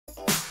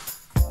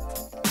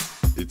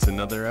It's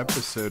another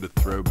episode of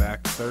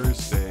Throwback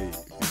Thursday.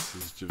 This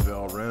is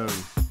JahVelle Rhone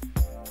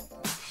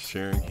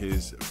sharing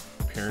his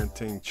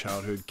parenting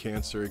childhood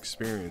cancer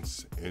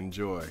experience.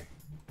 Enjoy.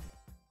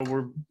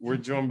 We're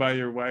joined by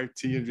your wife,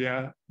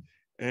 Tia,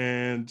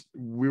 and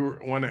we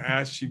want to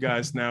ask you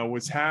guys now,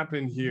 what's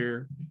happened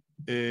here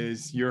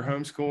is you're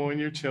homeschooling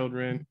your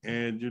children,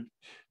 and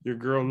your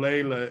girl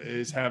Layla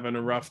is having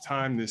a rough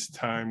time this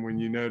time when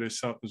you notice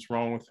something's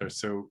wrong with her.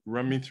 So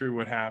run me through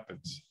what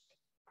happens.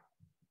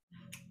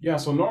 Yeah,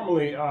 so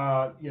normally,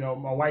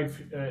 my wife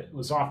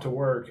was off to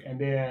work, and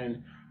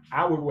then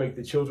I would wake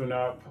the children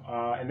up,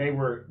 and they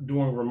were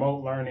doing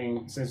remote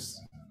learning since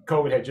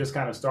COVID had just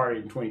kind of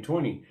started in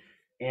 2020.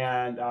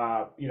 And,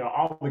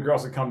 all the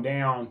girls had come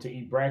down to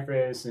eat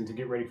breakfast and to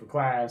get ready for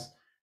class.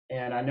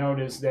 And I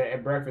noticed that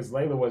at breakfast,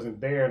 Layla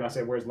wasn't there. And I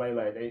said, "Where's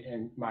Layla?"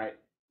 And my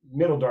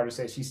middle daughter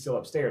said she's still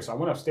upstairs. So I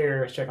went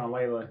upstairs, checked on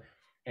Layla,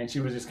 and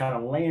she was just kind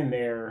of laying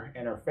there,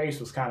 and her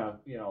face was kind of,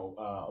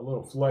 a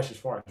little flush as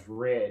far as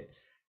red.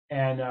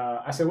 And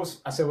I said,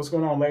 what's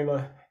going on,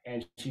 Layla?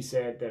 And she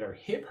said that her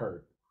hip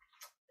hurt.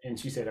 And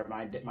she said,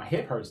 my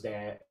hip hurts,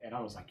 Dad. And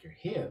I was like, your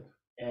hip?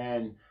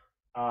 And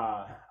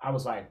I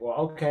was like, well,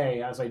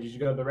 okay. I was like, did you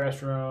go to the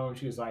restroom?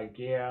 She was like,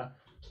 yeah.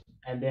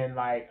 And then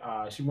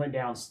she went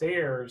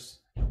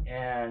downstairs,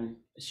 and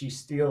she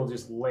still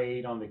just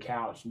laid on the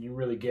couch, and you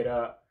really get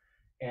up.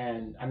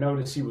 And I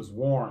noticed she was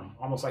warm,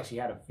 almost like she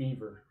had a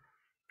fever.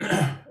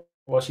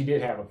 Well, she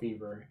did have a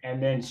fever.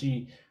 And then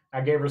I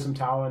gave her some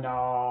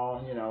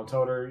Tylenol,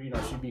 told her,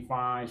 she'd be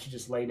fine. She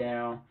just lay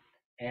down.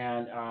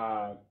 And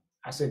I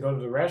said, go to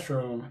the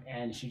restroom.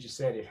 And she just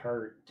said it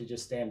hurt to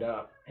just stand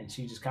up. And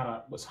she just kind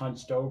of was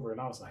hunched over.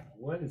 And I was like,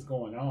 what is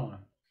going on?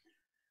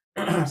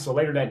 So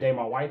later that day,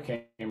 my wife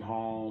came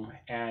home.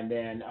 And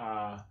then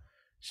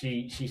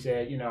she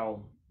said,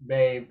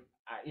 babe,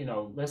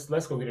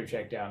 let's go get her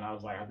checked out. And I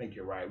was like, I think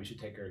you're right. We should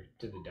take her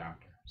to the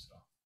doctor. So.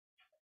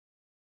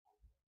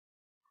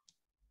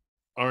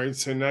 All right,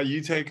 so now you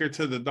take her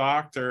to the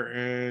doctor,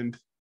 and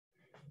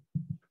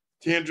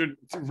Tandra,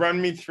 run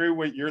me through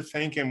what you're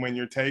thinking when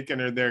you're taking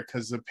her there,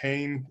 because the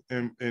pain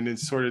and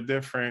it's sort of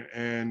different,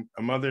 and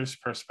a mother's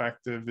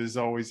perspective is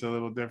always a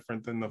little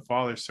different than the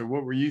father. So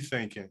what were you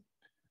thinking?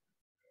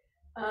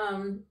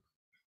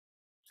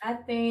 I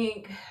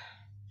think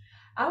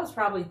I was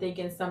probably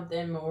thinking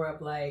something more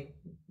of like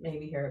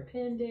maybe her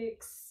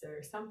appendix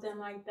or something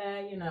like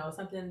that,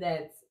 something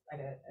that's like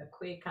a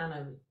quick kind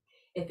of,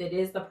 if it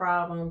is the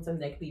problem,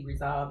 something that can be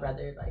resolved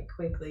rather like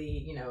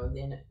quickly,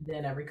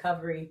 than a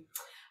recovery.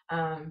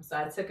 So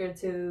I took her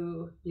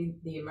to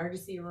the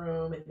emergency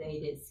room, and they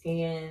did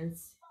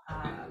scans.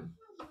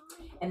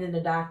 And then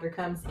the doctor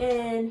comes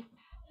in,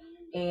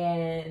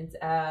 and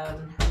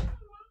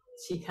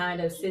she kind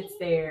of sits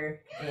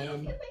there,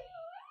 and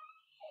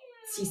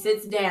she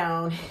sits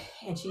down,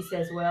 and she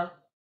says, well,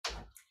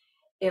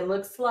 it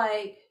looks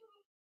like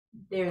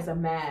there's a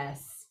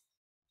mass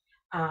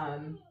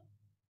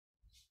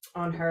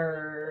on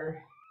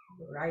her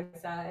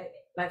left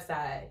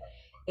side,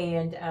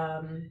 and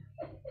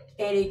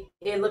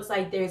it looks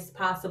like there's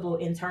possible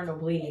internal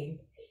bleeding.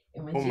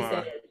 And when she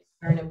said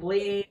internal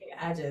bleeding,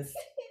 I just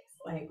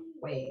like,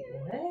 wait,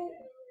 what?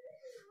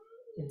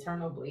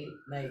 Internal bleeding,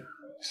 like.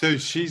 So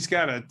she's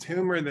got a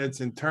tumor that's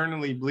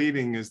internally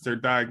bleeding is their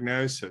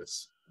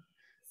diagnosis.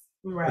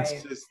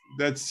 Right.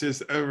 That's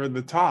just over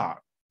the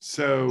top.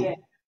 So yeah.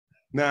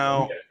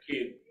 Now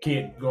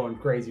kid going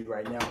crazy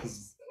right now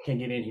because can't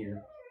get in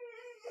here.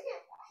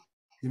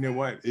 You know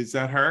what? Is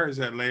that her? Is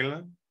that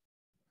Layla?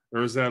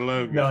 Or is that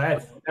Logan? No,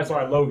 that's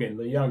our Logan,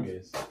 the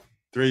youngest.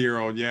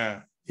 3-year-old,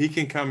 yeah. He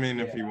can come in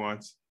if he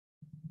wants.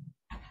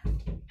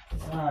 You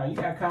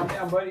gotta calm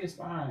down, buddy. It's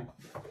fine.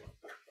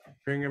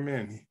 Bring him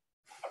in.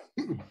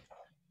 He'll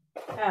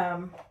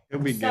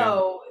be good.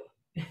 So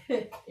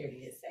here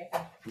he is. Say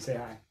hi. You say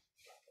hi.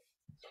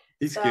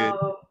 He's good.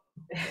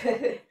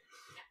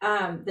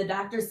 The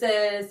doctor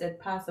says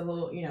it's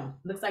possible,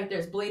 looks like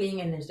there's bleeding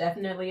and there's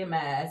definitely a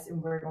mass,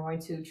 and we're going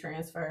to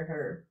transfer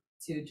her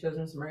to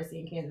Children's Mercy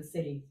in Kansas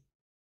City.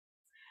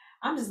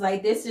 I'm just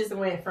like, this just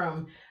went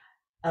from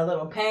a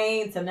little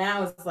pain to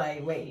now it's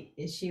like, wait,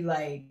 is she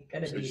like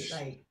gonna be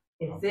like,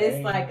 is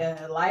this like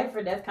a life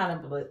or death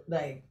kind of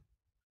like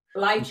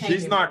life changing?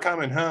 She's not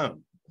coming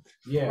home.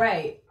 Yeah.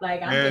 Right.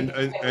 Like,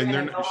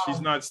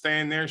 she's not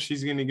staying there.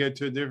 She's going to get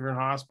to a different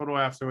hospital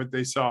after what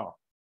they saw.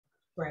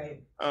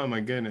 Right. Oh my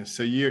goodness.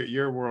 So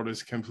your world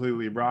is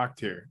completely rocked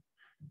here.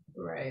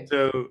 Right.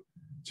 So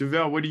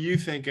JahVelle, what are you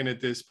thinking at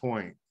this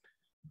point?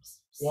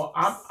 Well,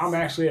 I'm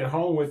actually at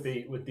home with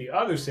the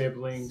other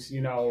siblings,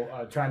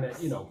 trying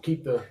to,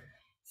 keep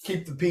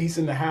the peace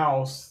in the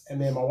house. And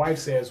then my wife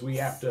says we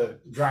have to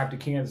drive to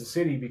Kansas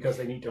City because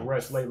they need to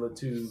rush Layla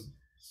to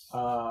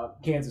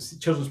Kansas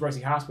Children's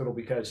Mercy Hospital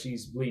because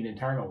she's bleeding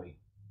internally.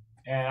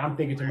 And I'm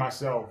thinking to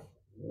myself,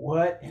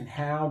 what and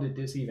how did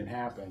this even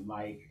happen?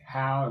 Like,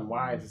 how and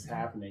why is this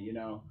happening?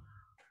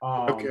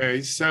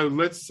 Okay, so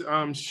let's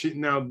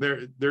now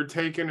they're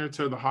taking her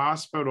to the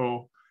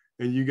hospital,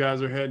 and you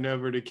guys are heading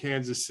over to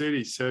Kansas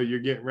City. So you're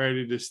getting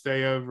ready to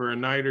stay over a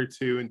night or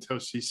two until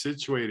she's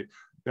situated.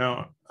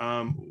 Now,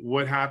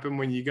 what happened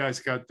when you guys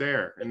got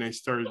there and they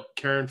started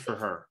caring for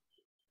her?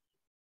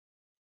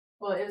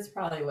 Well, it was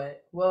probably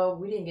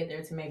we didn't get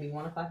there till maybe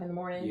 1 o'clock in the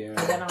morning. Yeah.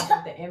 Because I don't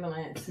think the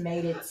ambulance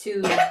made it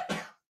to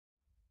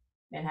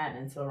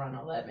Manhattan until around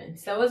 11.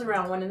 So it was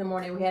around 1 in the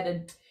morning. We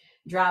had to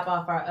drop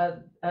off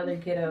our other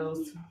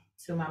kiddos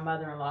to my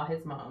mother-in-law,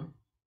 his mom.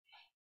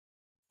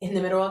 In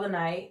the middle of the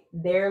night,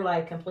 they're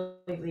like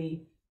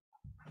completely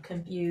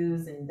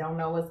confused and don't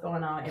know what's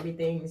going on.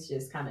 Everything's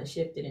just kind of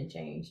shifted and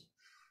changed.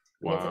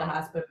 We went to the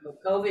hospital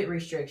with COVID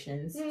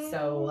restrictions.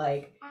 So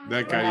like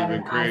that got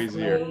even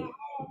crazier.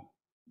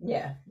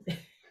 Yeah.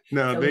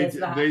 No,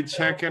 so they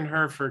checking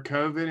her for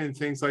COVID and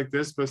things like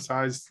this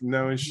besides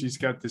knowing she's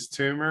got this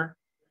tumor.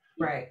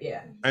 Right,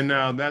 yeah. And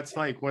now that's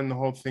like when the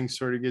whole thing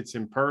sort of gets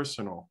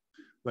impersonal.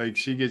 Like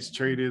she gets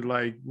treated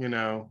like, you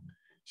know,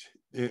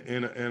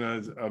 in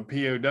a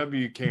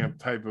POW camp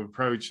type of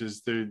approach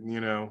is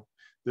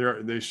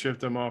they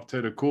shift them off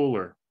to the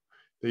cooler.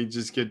 They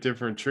just get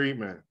different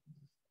treatment.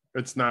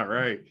 It's not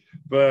right.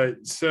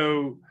 But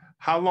so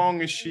how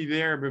long is she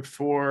there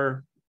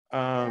before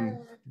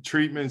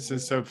treatments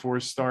and so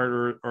forth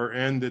start or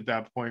end at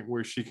that point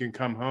where she can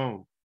come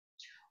home?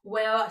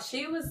 Well,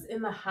 she was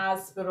in the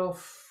hospital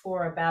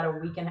for about a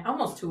week and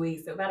almost 2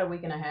 weeks, about a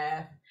week and a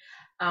half.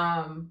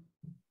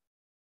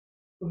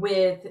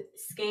 With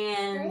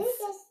scans,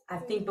 I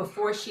think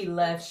before she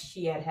left,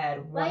 she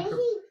had one.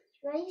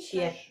 She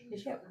had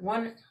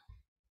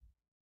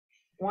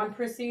one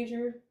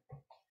procedure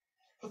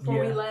before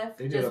we left.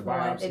 They did just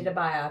one. They did a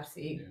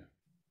biopsy.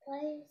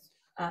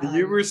 Yeah.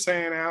 You were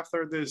saying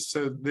after this,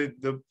 so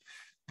the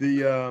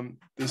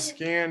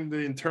scan, the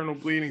internal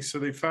bleeding, so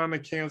they found the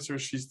cancer.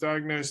 She's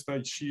diagnosed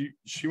that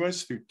she went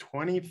through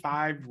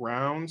 25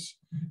 rounds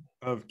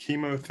of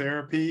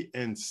chemotherapy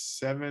in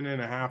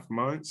 7.5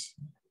 months.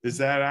 Is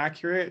that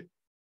accurate?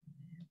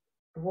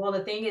 Well,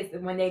 the thing is,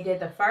 when they did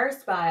the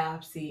first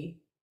biopsy,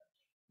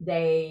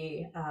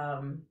 they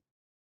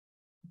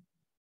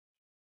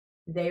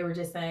were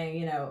just saying,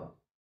 you know,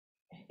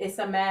 it's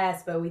a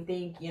mass, but we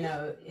think, you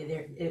know,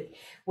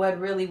 what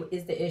really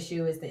is the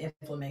issue is the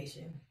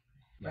inflammation,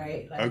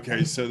 right? Like,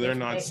 okay, so they're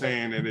not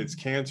saying that it's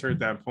cancer at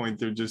that point.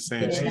 They're just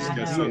saying she's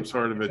got some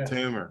sort of a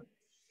tumor.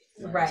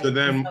 Right. So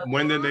then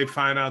when did they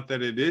find out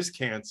that it is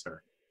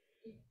cancer?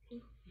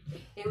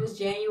 It was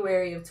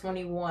January of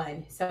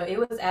 21. So it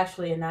was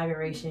actually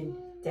inauguration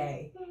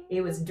day.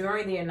 It was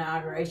during the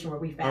inauguration where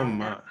we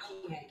found out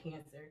she had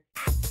cancer.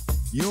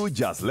 You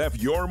just left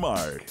your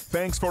mark.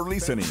 Thanks for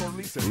listening.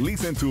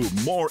 Listen to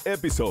more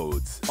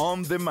episodes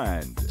on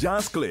demand.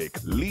 Just click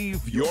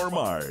Leave Your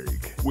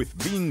Mark with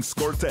Vince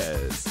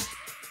Cortese.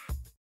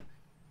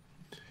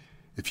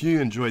 If you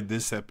enjoyed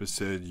this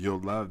episode, you'll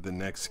love the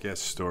next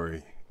guest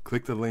story.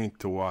 Click the link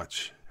to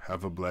watch.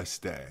 Have a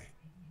blessed day.